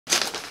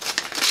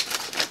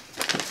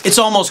It's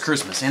almost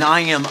Christmas and I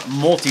am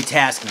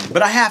multitasking,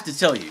 but I have to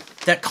tell you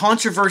that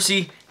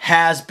controversy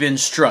has been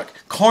struck.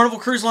 Carnival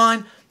Cruise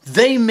Line,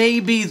 they may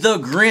be the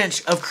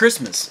Grinch of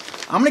Christmas.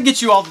 I'm gonna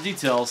get you all the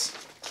details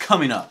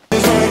coming up.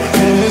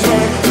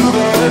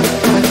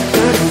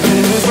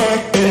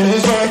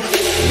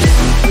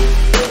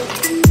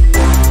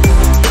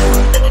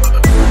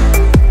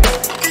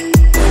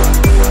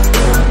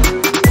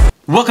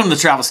 Welcome to the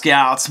Travel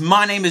Scouts.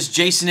 My name is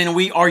Jason and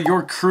we are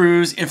your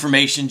cruise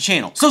information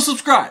channel. So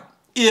subscribe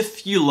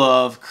if you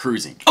love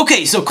cruising.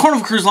 Okay, so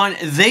Carnival Cruise Line,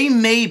 they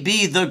may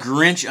be the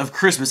Grinch of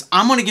Christmas.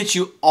 I'm gonna get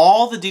you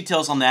all the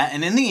details on that,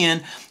 and in the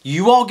end,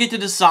 you all get to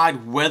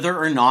decide whether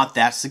or not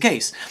that's the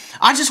case.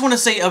 I just want to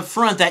say up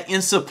front that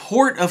in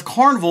support of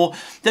Carnival,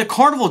 that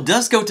Carnival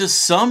does go to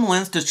some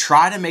lengths to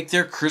try to make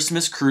their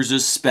Christmas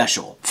cruises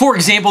special. For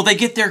example, they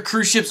get their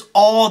cruise ships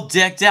all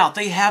decked out.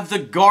 They have the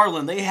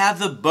garland, they have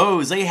the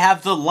bows, they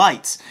have the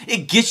lights.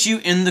 It gets you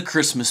in the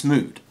Christmas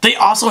mood. They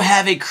also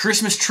have a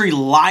Christmas tree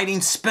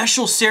lighting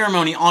special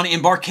ceremony on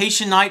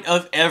embarkation night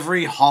of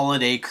every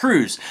holiday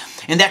cruise.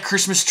 And that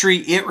Christmas tree,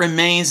 it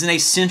remains an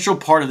essential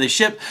part of the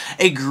ship,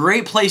 a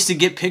great place to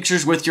get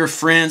pictures with your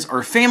friends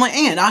or family,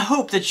 and I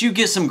hope that you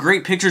get some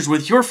great pictures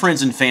with your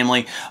friends and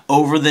family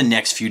over the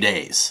next few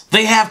days.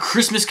 They have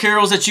Christmas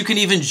carols that you can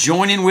even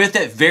join in with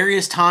at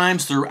various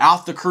times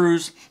throughout the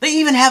cruise. They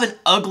even have an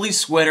ugly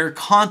sweater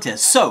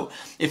contest. So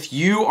if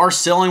you are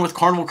sailing with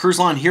Carnival Cruise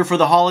Line here for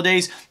the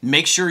holidays,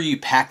 make sure you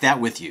pack that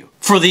with you.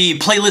 For the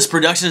playlist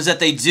productions that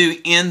they do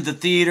in the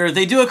theater,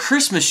 they do a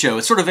Christmas show.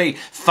 It's sort of a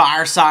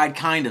fireside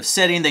kind of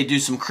setting. They do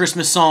some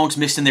Christmas songs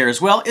mixed in there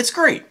as well. It's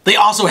great. They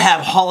also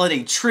have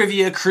holiday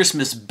trivia,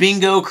 Christmas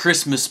bingo,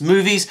 Christmas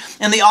movies,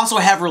 and they also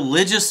have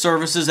religious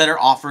services that are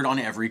offered on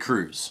every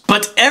cruise.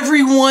 But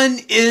everyone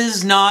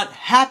is not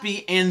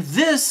happy, and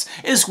this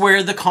is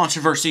where the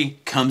controversy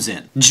comes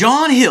in.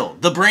 John Hill,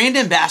 the brand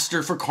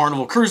ambassador for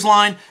Carnival Cruise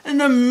Line,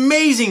 an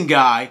amazing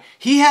guy,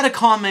 he had a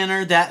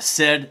commenter that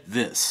said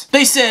this.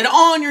 They said,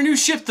 "On your new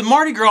ship, the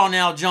Mardi Gras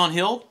now, John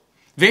Hill.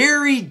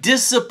 Very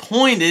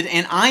disappointed,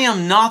 and I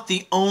am not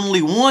the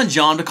only one,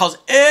 John, because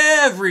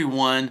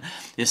everyone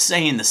is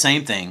saying the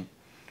same thing.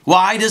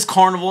 Why does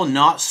Carnival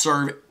not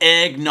serve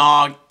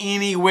eggnog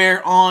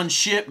anywhere on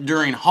ship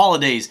during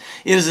holidays?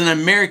 It is an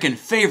American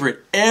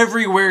favorite.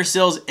 Everywhere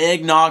sells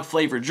eggnog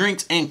flavored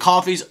drinks and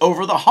coffees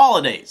over the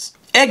holidays."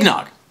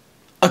 Eggnog.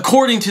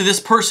 According to this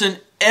person,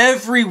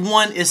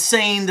 everyone is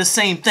saying the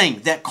same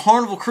thing, that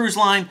Carnival Cruise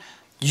Line,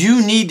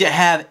 you need to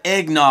have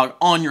eggnog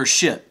on your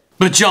ship.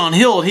 But John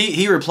Hill,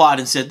 he replied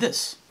and said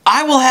this.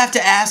 "I will have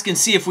to ask and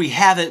see if we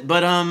have it,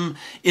 but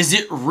is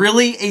it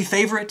really a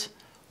favorite?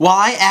 While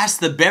I ask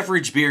the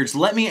beverage beards,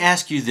 let me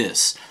ask you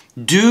this.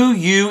 Do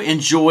you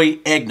enjoy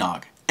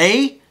eggnog?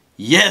 A,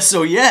 yes,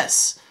 oh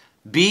yes.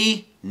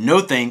 B,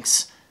 no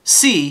thanks.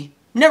 C,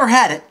 never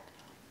had it.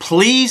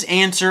 Please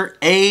answer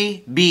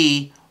A,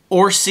 B,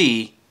 or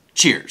C.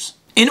 Cheers."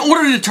 In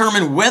order to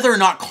determine whether or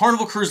not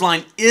Carnival Cruise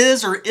Line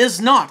is or is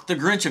not the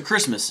Grinch of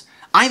Christmas,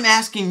 I'm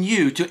asking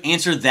you to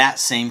answer that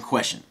same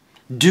question.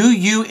 Do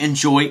you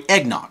enjoy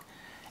eggnog?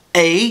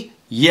 A,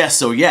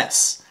 yes, oh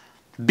yes.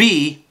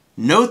 B,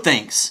 no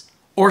thanks.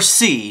 Or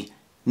C,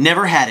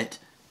 never had it.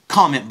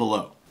 Comment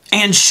below.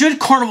 And should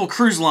Carnival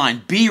Cruise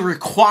Line be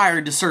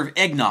required to serve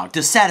eggnog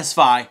to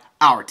satisfy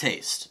our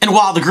taste? And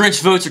while the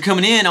Grinch votes are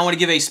coming in, I want to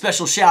give a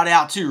special shout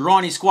out to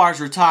Ronnie Squires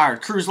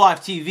Retired, Cruise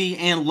Life TV,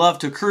 and Love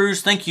to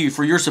Cruise. Thank you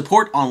for your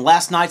support on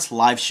last night's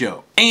live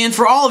show. And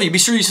for all of you, be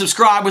sure you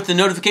subscribe with the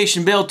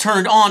notification bell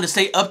turned on to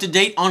stay up to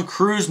date on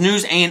cruise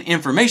news and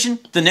information.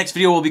 The next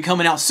video will be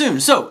coming out soon.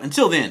 So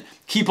until then,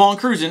 keep on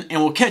cruising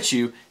and we'll catch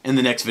you in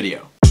the next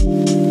video.